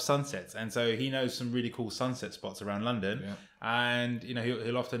actually loves sunsets, and so he knows some really cool sunset spots around London. Yeah. And you know,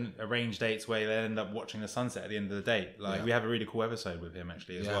 he'll often arrange dates where they end up watching the sunset at the end of the day. Like we have a really cool episode with him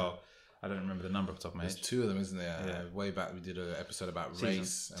actually as well. I don't remember the number off the top of my head. There's two of them, isn't there? Yeah. Way back, we did an episode about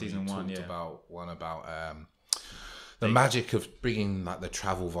race. Season 1, talked about the magic of bringing like the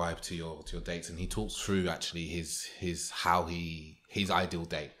travel vibe to your dates, and he talks through actually his ideal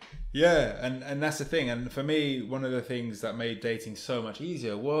date. Yeah, and that's the thing. And for me, one of the things that made dating so much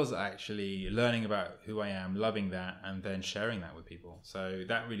easier was actually learning about who I am, loving that, and then sharing that with people. So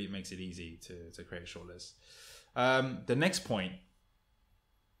that really makes it easy to create a shortlist. The next point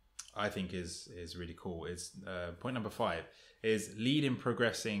I think is really cool. It's point number 5 is lead in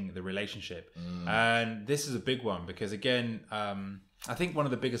progressing the relationship. And this is a big one because again, I think one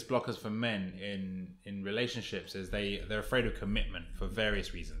of the biggest blockers for men in relationships is they're afraid of commitment for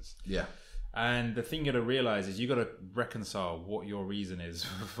various reasons. Yeah. And the thing you got to realize is you got to reconcile what your reason is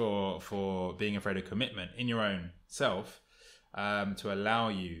for being afraid of commitment in your own self, to allow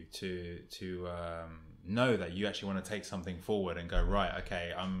you to know that you actually want to take something forward and go, right,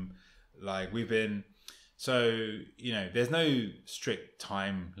 okay, so, you know, there's no strict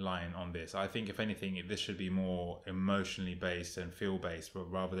timeline on this. I think if anything, this should be more emotionally based and feel based,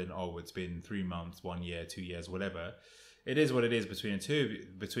 but rather than, it's been 3 months, 1 year, 2 years, whatever. It is what it is between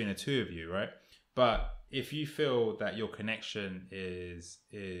the two of you, right? But if you feel that your connection is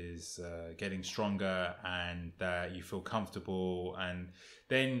getting stronger and that you feel comfortable, and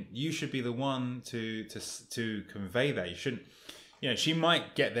then you should be the one to convey that. You shouldn't, you know, she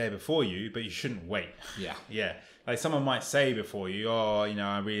might get there before you, but you shouldn't wait. Yeah. Yeah. Like someone might say before you, oh, you know,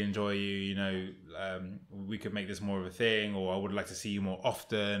 I really enjoy you, you know, we could make this more of a thing, or I would like to see you more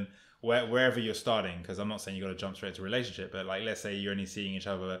often, wherever you're starting. Because I'm not saying you got to jump straight to a relationship, but like, let's say you're only seeing each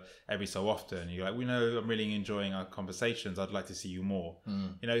other every so often. You're like, we know I'm really enjoying our conversations. I'd like to see you more.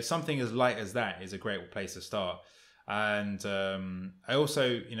 You know, something as light as that is a great place to start. And I also,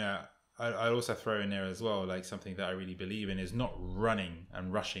 you know, I also throw in there as well, like something that I really believe in is not running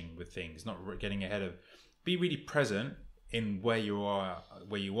and rushing with things, not getting ahead of. Be really present in where you are,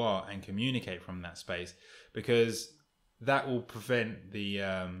 and communicate from that space, because that will prevent the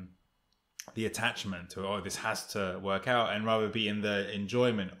attachment to this has to work out, and rather be in the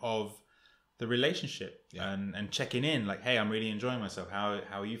enjoyment of the relationship and checking in, like, hey, I'm really enjoying myself. How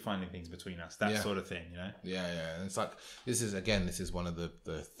are you finding things between us? That sort of thing, you know? Yeah. And it's like, this is one of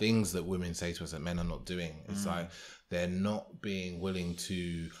the things that women say to us that men are not doing. It's like they're not being willing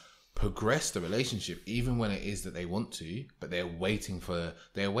to progress the relationship, even when it is that they want to, but they're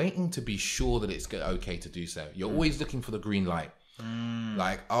waiting to be sure that it's okay to do so. You're always looking for the green light.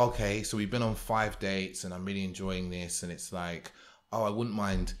 Like, okay, so we've been on 5 dates and I'm really enjoying this, and it's like, I wouldn't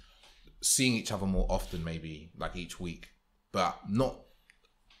mind seeing each other more often, maybe like each week, but not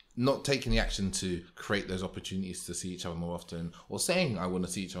taking the action to create those opportunities to see each other more often, or saying I want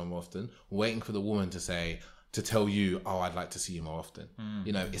to see each other more often, waiting for the woman to tell you, I'd like to see you more often.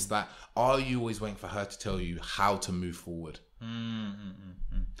 You know, it's that, are you always waiting for her to tell you how to move forward?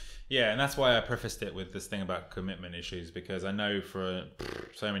 Yeah, and that's why I prefaced it with this thing about commitment issues, because I know for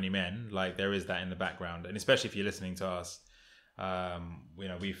so many men, like there is that in the background, and especially if you're listening to us, you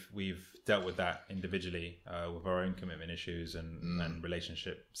know, we've dealt with that individually with our own commitment issues and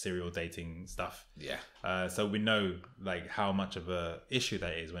relationship serial dating stuff. So we know like how much of a issue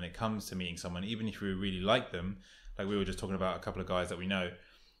that is when it comes to meeting someone, even if you really like them. Like we were just talking about a couple of guys that we know,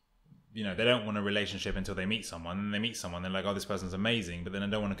 you know, they don't want a relationship until they meet someone, and they meet someone, they're like, oh, this person's amazing, but then they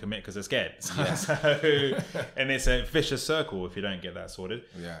don't want to commit because they're scared. And it's a vicious circle if you don't get that sorted.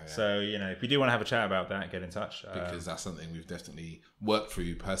 So, you know, if you do want to have a chat about that, get in touch. Because that's something we've definitely worked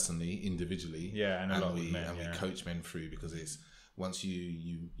through personally, individually. And we coach men through, because it's once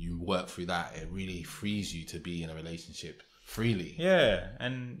you work through that, it really frees you to be in a relationship freely.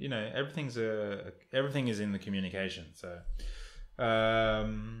 And you know, everything is in the communication. So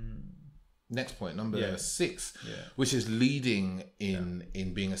next point, number 6, which is leading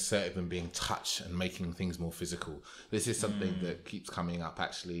in being assertive and being touch and making things more physical. This is something that keeps coming up,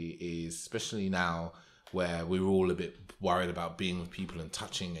 actually, is especially now where we're all a bit worried about being with people and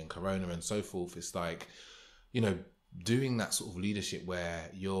touching and corona and so forth. It's like, you know, doing that sort of leadership where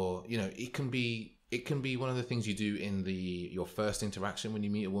you're, you know, it can be one of the things you do in your first interaction when you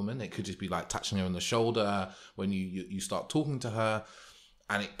meet a woman. It could just be like touching her on the shoulder when you start talking to her.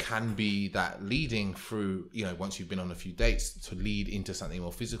 And it can be that leading through, you know, once you've been on a few dates, to lead into something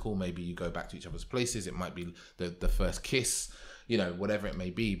more physical. Maybe you go back to each other's places. It might be the first kiss, you know, whatever it may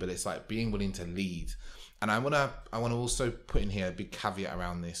be. But it's like being willing to lead. And I wanna also put in here a big caveat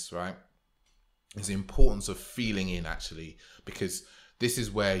around this, right? Is the importance of feeling in, actually, because this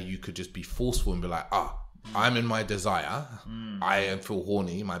is where you could just be forceful and be like, I'm in my desire. I feel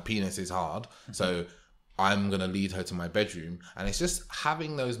horny. My penis is hard. So I'm going to lead her to my bedroom. And it's just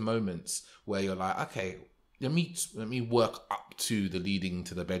having those moments where you're like, okay, let me work up to the leading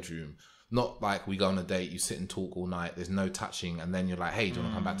to the bedroom. Not like we go on a date, you sit and talk all night, there's no touching, and then you're like, hey, do you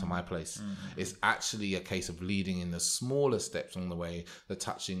want to come back to my place? It's actually a case of leading in the smaller steps on the way, the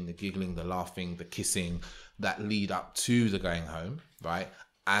touching, the giggling, the laughing, the kissing, that lead up to the going home, right?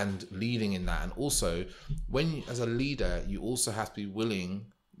 And leading in that. And also, as a leader, you also have to be willing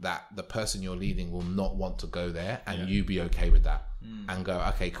that the person you're leading will not want to go there, and you be okay with that and go,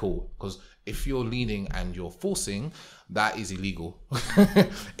 okay, cool. Because if you're leading and you're forcing, that is illegal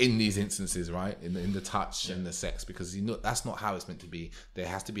in these instances, right? In the touch and the sex, because you know that's not how it's meant to be. There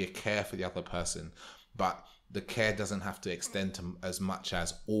has to be a care for the other person, but the care doesn't have to extend to as much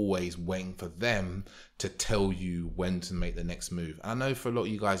as always waiting for them to tell you when to make the next move. I know for a lot of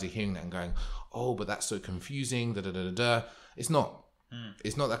you guys are hearing that and going, oh, but that's so confusing, It's not.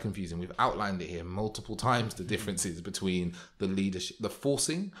 It's not that confusing. We've outlined it here multiple times, the differences between the leadership, the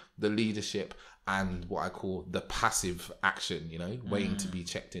forcing, the leadership, and what I call the passive action, you know, waiting to be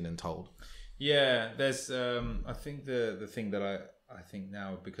checked in and told. Yeah, there's, I think the thing that I think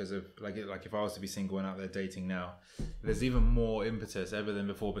now, because of like if I was to be single and out there dating now, there's even more impetus ever than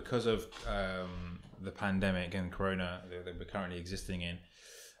before because of the pandemic and corona that we're currently existing in,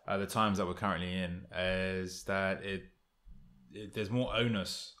 the times that we're currently in, is that there's more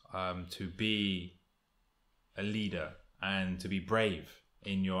onus to be a leader and to be brave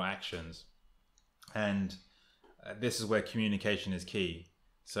in your actions. And this is where communication is key.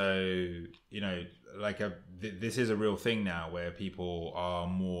 So, you know, like this is a real thing now where people are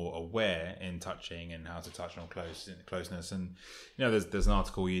more aware in touching and how to touch on closeness. And, you know, there's an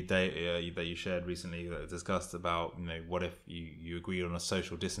article that you shared recently that discussed about, you know, what if you agreed on a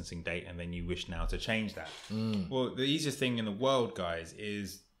social distancing date and then you wish now to change that? Well, the easiest thing in the world, guys,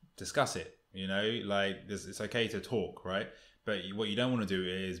 is discuss it. You know, like it's okay to talk, right? But what you don't want to do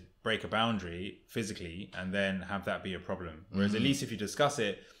is break a boundary physically and then have that be a problem. Whereas at least if you discuss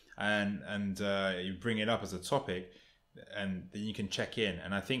it and you bring it up as a topic, and then you can check in.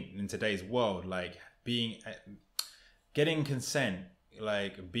 And I think in today's world, like getting consent,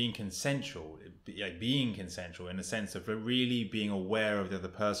 like being consensual in the sense of really being aware of the other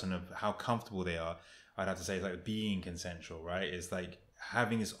person, of how comfortable they are. I'd have to say it's like being consensual, right? It's like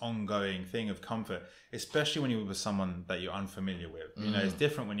having this ongoing thing of comfort, especially when you're with someone that you're unfamiliar with. You know, it's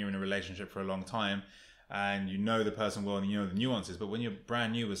different when you're in a relationship for a long time and you know the person well and you know the nuances. But when you're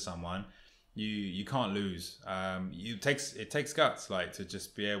brand new with someone, you can't lose. It takes guts, like, to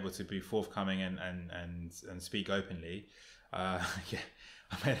just be able to be forthcoming and speak openly. I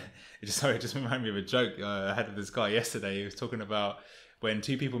mean, it just reminded me of a joke I had with this guy yesterday. He was talking about when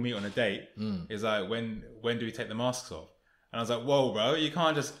two people meet on a date. It's like, when do we take the masks off? And I was like, whoa, bro, you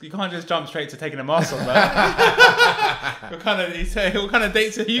can't just jump straight to taking a mask off, bro. What kind of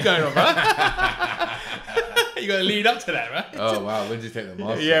dates are you going on, bro? You got to lead up to that, right? Oh wow, when did you take the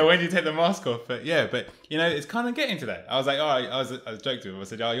mask Yeah, off? when did you take the mask off? But yeah, but you know, it's kind of getting to that. I was like, oh, I was joking to him. I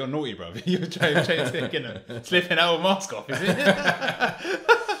said, oh, you're naughty, bro. You're trying to slipping out of mask off, is it?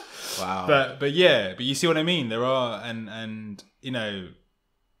 Wow. But yeah, but you see what I mean? There are, and you know,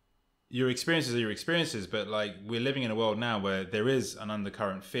 your experiences are your experiences, but like we're living in a world now where there is an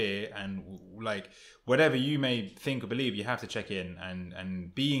undercurrent fear, and like whatever you may think or believe, you have to check in,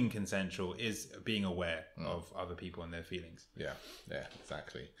 and being consensual is being aware of other people and their feelings. Yeah,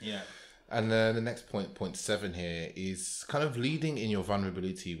 exactly. Yeah. And the next point 7 here, is kind of leading in your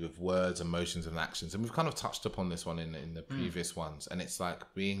vulnerability with words, emotions, and actions. And we've kind of touched upon this one in the previous ones. And it's like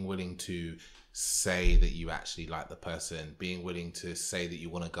being willing to say that you actually like the person, being willing to say that you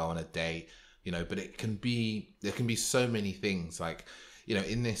want to go on a date, you know, but there can be so many things, like, you know,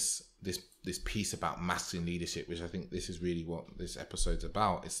 in this piece about masculine leadership, which I think this is really what this episode's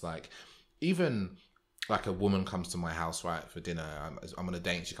about. It's like, even like a woman comes to my house, right, for dinner. I'm on a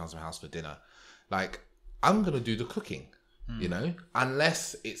date and she comes to my house for dinner. Like, I'm going to do the cooking, you know,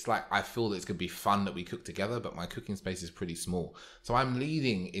 unless it's like, I feel that it's going to be fun that we cook together, but my cooking space is pretty small. So I'm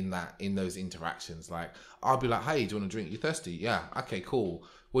leading in those interactions. Like, I'll be like, hey, do you want a drink? You thirsty? Yeah. Okay, cool.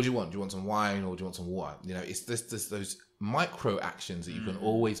 What do you want? Do you want some wine or do you want some water? You know, it's just those micro actions that you can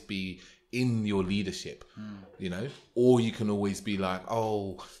always be in your leadership, you know, or you can always be like,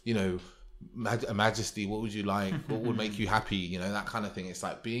 oh, you know, Majesty, what would you like? What would make you happy? You know, that kind of thing. It's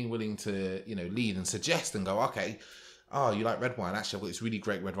like being willing to, you know, lead and suggest and go, okay, oh, you like red wine? Actually, I've got this really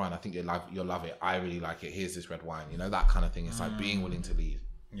great red wine. I think you'll love it. I really like it. Here's this red wine. You know, that kind of thing. It's like being willing to lead.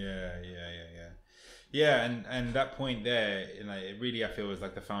 Yeah, and that point there, you know, it really, I feel, is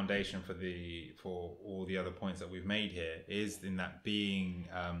like the foundation for all the other points that we've made here, is in that being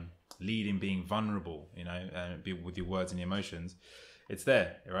leading, being vulnerable, you know, be with your words and your emotions. It's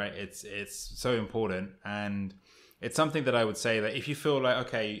there, right? It's so important, and it's something that I would say that if you feel like,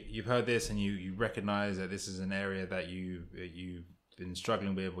 okay, you've heard this and you recognize that this is an area that you've been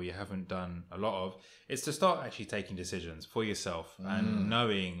struggling with or you haven't done a lot of, it's to start actually taking decisions for yourself and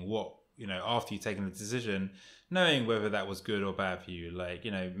knowing what, you know, after you've taken the decision, knowing whether that was good or bad for you. Like,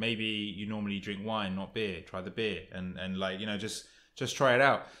 you know, maybe you normally drink wine, not beer. Try the beer and like, you know, just try it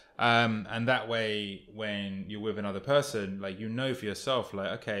out. And that way, when you're with another person, like, you know for yourself, like,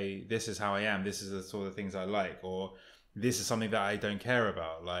 okay, this is how I am. This is the sort of things I like, or this is something that I don't care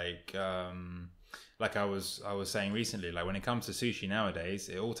about. Like I was saying recently, like, when it comes to sushi nowadays,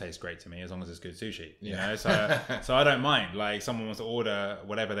 it all tastes great to me as long as it's good sushi. You know, so I don't mind. Like, someone wants to order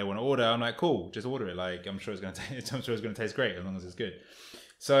whatever they want to order, I'm like, cool, just order it. Like, I'm sure it's gonna taste great as long as it's good.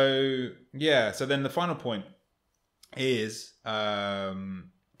 So yeah. So then the final point is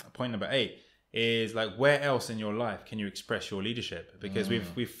point number 8 is like, where else in your life can you express your leadership? Because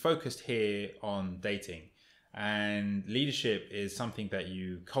we've focused here on dating, and leadership is something that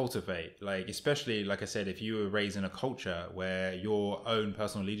you cultivate. Like, especially, like I said, if you were raised in a culture where your own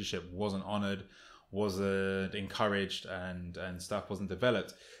personal leadership wasn't honored, wasn't encouraged, and stuff wasn't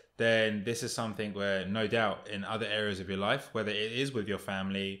developed, then this is something where, no doubt, in other areas of your life, whether it is with your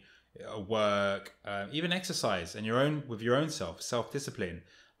family, work, even exercise, and with your own self-discipline,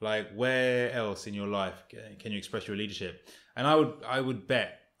 like, where else in your life can you express your leadership? And I would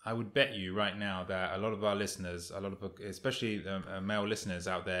bet you right now that a lot of our listeners, especially male listeners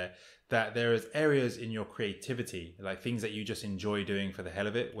out there, that there is areas in your creativity, like things that you just enjoy doing for the hell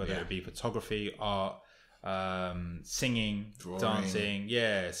of it, whether it be photography, art, singing, drawing, dancing,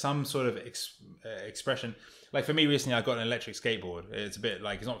 some sort of expression. Like, for me recently, I got an electric skateboard. It's a bit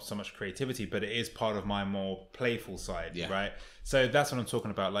like, it's not so much creativity, but it is part of my more playful side, right? So that's what I'm talking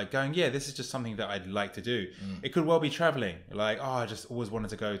about. Like, going, this is just something that I'd like to do. It could well be traveling. Like, I just always wanted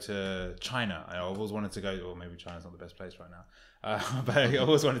to go to China. I always wanted to go, or maybe China's not the best place right now. But I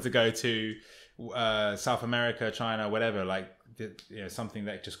always wanted to go to South America, China, whatever. Like, you know, something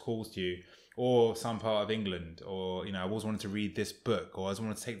that just calls to you. Or some part of England, or, you know, I always wanted to read this book, or I always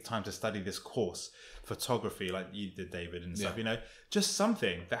wanted to take the time to study this course, photography, like you did, David, and stuff. You know, just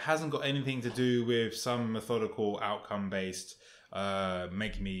something that hasn't got anything to do with some methodical, outcome-based,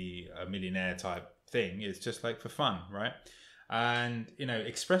 make me a millionaire type thing. It's just like for fun, right? And, you know,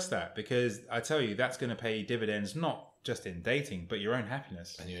 express that, because I tell you, that's going to pay dividends, not just in dating, but your own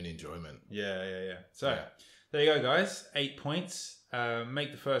happiness and your own enjoyment. So there you go, guys. 8 points.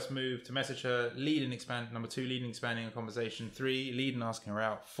 Make the first move to message her. Lead and expand. Number 2, lead and expanding a conversation. 3, lead and asking her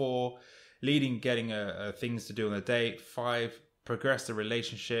out. 4, leading getting things to do on a date. 5, progress the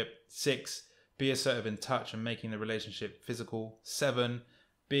relationship. 6, be assertive in touch and making the relationship physical. 7,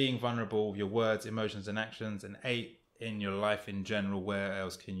 being vulnerable with your words, emotions, and actions. And 8, in your life in general, where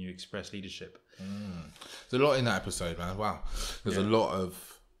else can you express leadership? There's a lot in that episode, man. Wow. There's a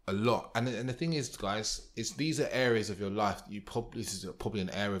lot. And the thing is, guys, these are areas of your life that this is probably an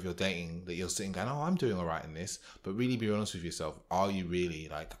area of your dating that you're sitting going, oh, I'm doing all right in this. But really be honest with yourself. Are you really,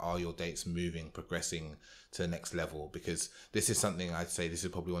 are your dates moving, progressing to the next level? Because this is something I'd say this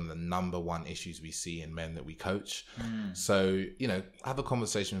is probably one of the number one issues we see in men that we coach. So, have a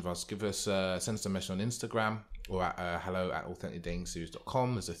conversation with us. Send us a message on Instagram or at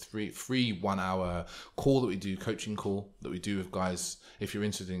hello@authenticdatingseries.com. There's a free 1 hour call that we do, coaching call that we do with guys if you're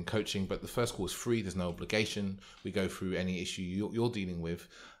interested in coaching. But the first call is free. There's no obligation. We go through any issue you're dealing with.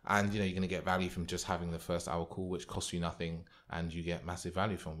 And, you're going to get value from just having the first hour call, which costs you nothing. And you get massive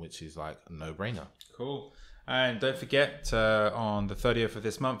value from, which is like a no-brainer. Cool. And don't forget, on the 30th of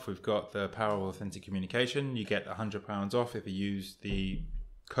this month, we've got the Power of Authentic Communication. You get £100 off if you use the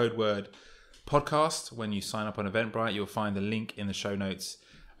code word podcast when you sign up on Eventbrite. You'll find the link in the show notes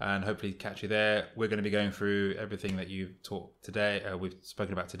and hopefully catch you there. We're going to be going through everything that you've taught today. We've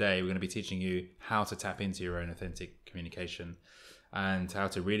spoken about today. We're going to be teaching you how to tap into your own authentic communication and how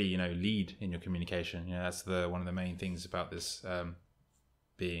to really, lead in your communication. That's one of the main things about this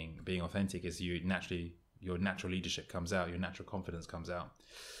being authentic is your natural leadership comes out, your natural confidence comes out.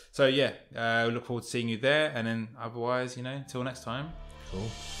 So we look forward to seeing you there. And then otherwise, till next time. Cool.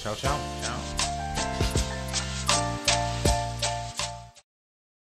 Ciao, ciao. Ciao.